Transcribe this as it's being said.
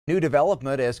New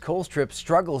development as Colstrip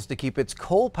struggles to keep its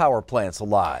coal power plants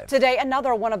alive. Today,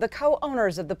 another one of the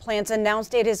co-owners of the plants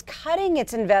announced it is cutting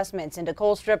its investments into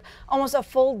Colstrip almost a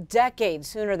full decade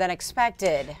sooner than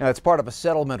expected. Now, it's part of a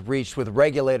settlement reached with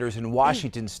regulators in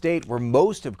Washington state where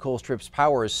most of Colstrip's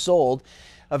power is sold.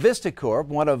 Avista Corp,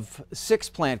 one of 6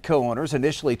 plant co-owners,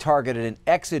 initially targeted an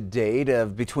exit date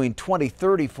of between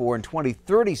 2034 and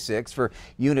 2036 for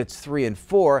units 3 and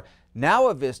 4.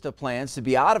 Now Avista plans to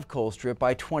be out of Colstrip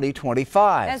by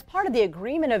 2025. As part of the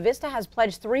agreement, Avista has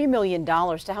pledged $3 million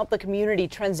to help the community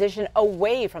transition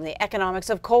away from the economics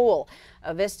of coal.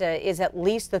 Avista is at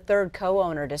least the 3rd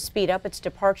co-owner to speed up its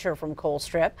departure from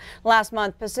Colstrip. Last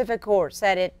month, PacifiCorp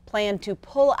said it planned to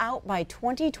pull out by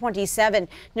 2027,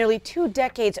 nearly 2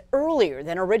 decades earlier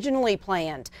than originally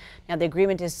planned. Now, the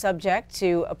agreement is subject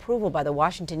to approval by the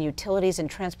Washington Utilities and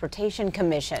Transportation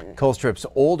Commission. Colstrip's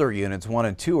older units 1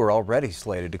 and 2 are already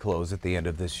slated to close at the end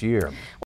of this year.